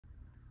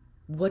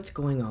What's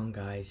going on,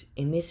 guys?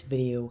 In this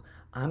video,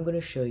 I'm going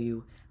to show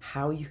you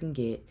how you can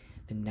get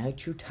the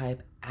NitroType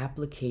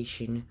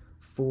application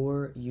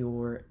for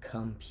your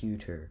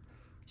computer.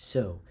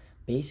 So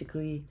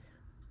basically,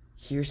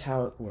 here's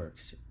how it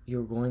works.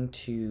 You're going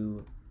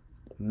to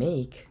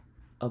make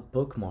a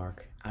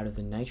bookmark out of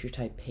the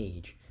NitroType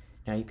page.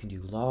 Now you can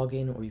do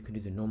login or you can do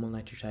the normal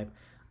NitroType.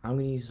 I'm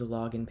going to use the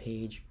login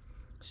page.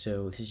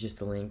 So this is just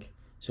the link.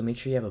 So make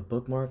sure you have a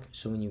bookmark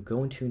so when you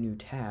go into a new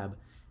tab,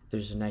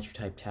 there's a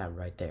NitroType tab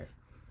right there.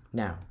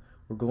 Now,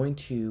 we're going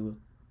to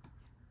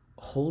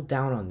hold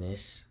down on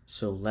this,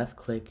 so left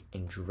click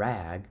and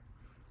drag,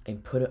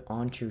 and put it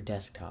onto your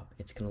desktop.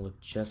 It's going to look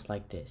just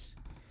like this.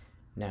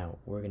 Now,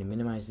 we're going to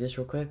minimize this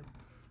real quick,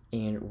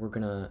 and we're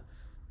going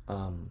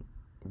to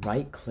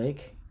right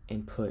click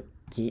and put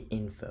Get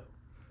Info.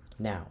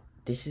 Now,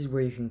 this is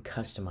where you can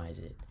customize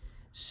it.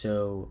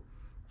 So,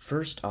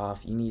 first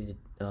off, you need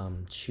to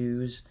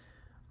choose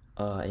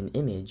an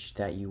image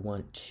that you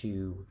want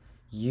to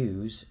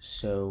use.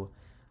 So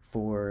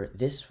for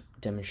this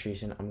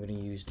demonstration, I'm going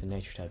to use the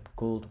NitroType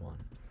Gold one,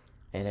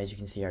 and as you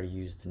can see, I already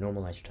used the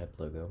normal NitroType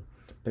logo.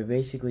 But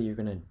basically, you're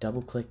going to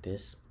double click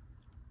this,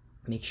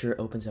 make sure it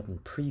opens up in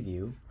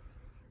preview.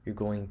 You're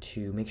going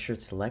to make sure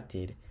it's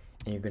selected,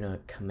 and you're going to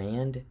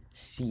Command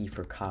C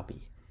for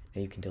copy.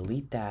 Now you can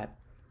delete that,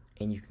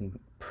 and you can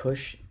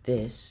push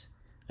this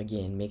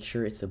again, make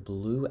sure it's a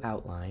blue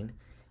outline,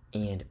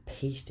 and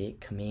paste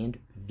it, Command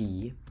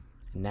V,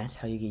 and that's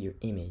how you get your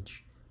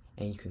image.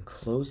 And you can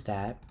close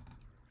that,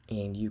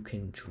 and you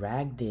can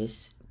drag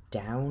this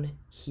down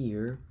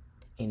here,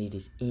 and it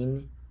is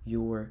in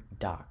your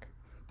dock.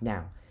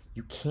 Now,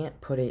 you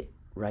can't put it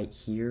right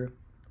here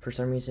for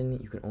some reason.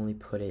 You can only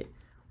put it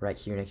right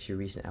here next to your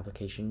recent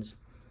applications.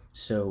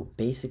 So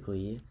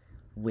basically,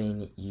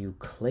 when you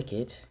click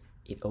it,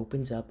 it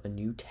opens up a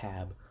new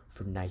tab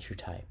for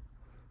NitroType.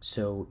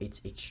 So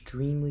it's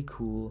extremely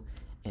cool,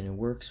 and it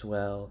works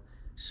well.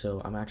 So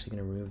I'm actually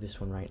going to remove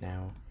this one right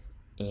now.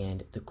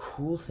 And the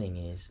cool thing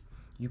is,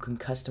 you can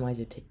customize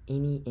it to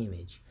any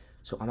image.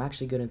 So I'm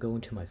actually going to go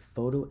into my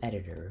photo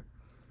editor,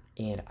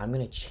 and I'm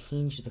going to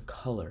change the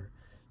color.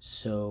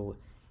 So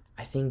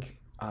I think,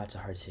 it's a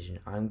hard decision.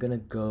 I'm going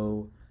to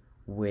go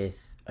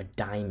with a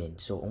diamond,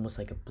 so almost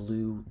like a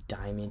blue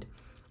diamond.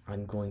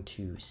 I'm going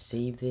to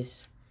save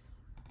this,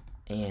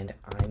 and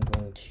I'm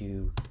going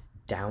to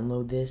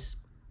download this.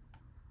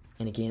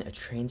 And again, a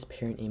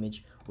transparent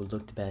image would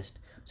look the best.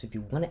 So if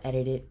you want to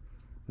edit it,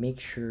 make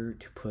sure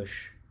to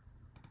push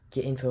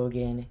Get Info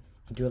again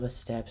and do all the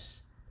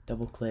steps,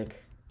 double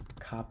click,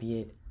 copy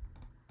it,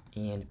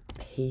 and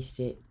paste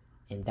it,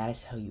 and that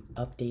is how you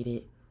update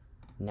it.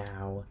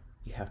 Now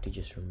you have to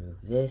just remove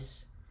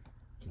this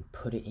and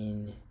put it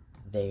in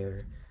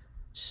there.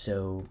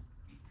 So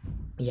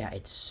yeah,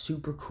 it's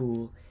super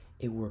cool,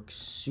 it works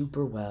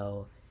super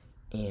well,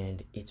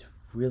 and it's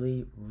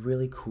really,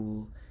 really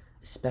cool,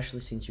 especially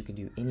since you can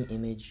do any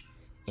image.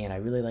 And I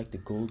really like the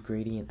gold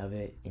gradient of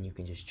it, and you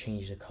can just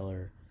change the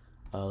color.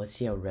 Let's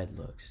see how red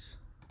looks.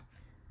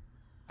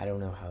 I don't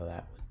know how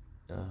that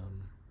would,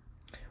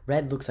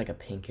 red looks like a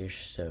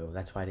pinkish, so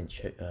that's why I didn't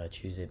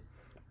choose it.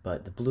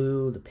 But the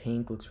blue, the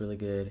pink looks really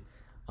good.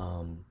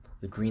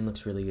 The green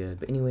looks really good.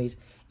 But anyways,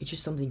 it's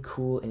just something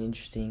cool and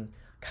interesting,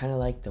 kind of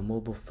like the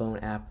mobile phone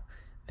app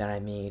that I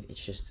made.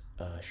 It's just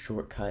a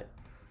shortcut,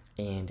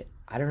 and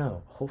I don't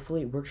know,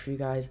 hopefully it works for you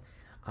guys.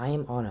 I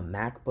am on a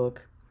MacBook,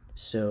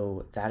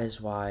 so that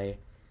is why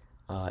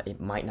it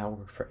might not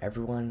work for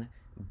everyone,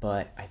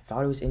 but I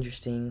thought it was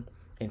interesting.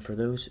 And for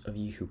those of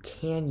you who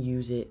can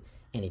use it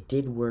and it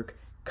did work,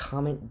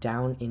 comment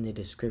down in the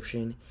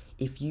description.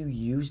 If you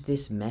use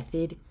this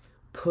method,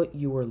 put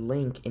your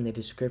link in the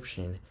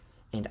description,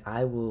 and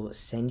I will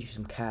send you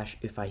some cash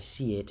if I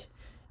see it,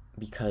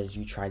 because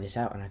you tried this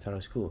out and I thought it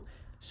was cool.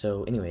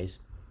 So anyways,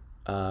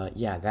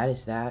 yeah, that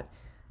is that.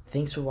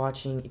 Thanks for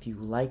watching. If you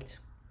liked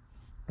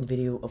the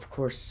video, of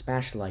course,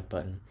 smash the like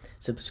button,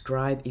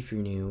 subscribe if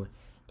you're new,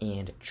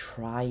 and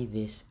try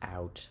this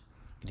out.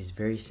 It is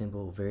very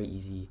simple, very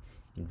easy,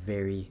 and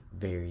very,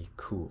 very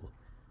cool.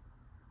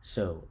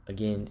 So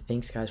again,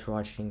 thanks guys for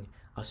watching.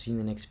 I'll see you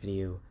in the next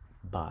video.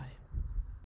 Bye.